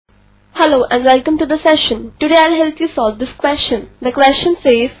Hello and welcome to the session. Today I'll help you solve this question. The question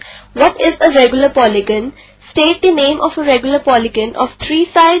says, what is a regular polygon? State the name of a regular polygon of 3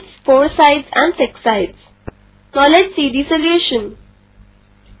 sides, 4 sides and 6 sides. Now let's see the solution.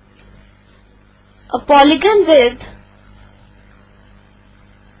 A polygon with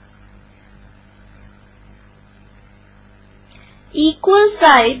equal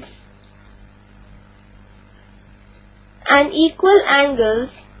sides and equal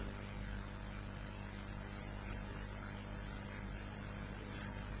angles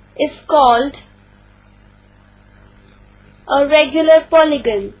is called a regular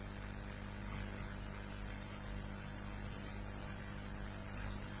polygon.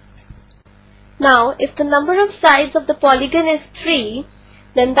 Now, if the number of sides of the polygon is 3,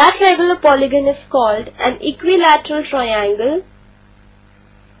 then that regular polygon is called an equilateral triangle,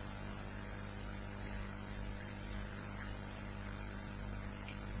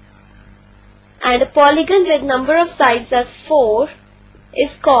 and a polygon with number of sides as 4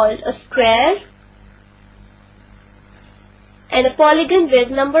 is called a square, and a polygon with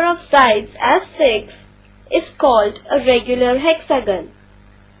number of sides as 6 is called a regular hexagon.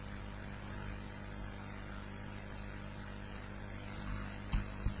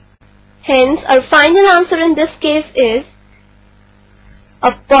 Hence, our final answer in this case is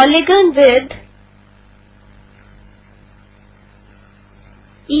a polygon with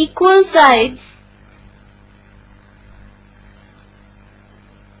equal sides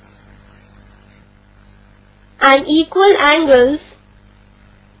and equal angles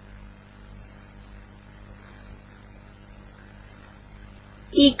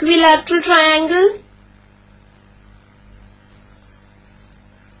equilateral triangle,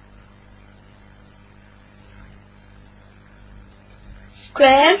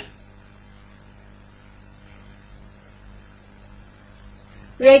 square,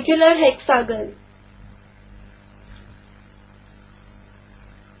 regular hexagon.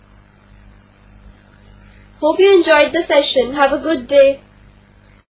 Hope you enjoyed the session. Have a good day.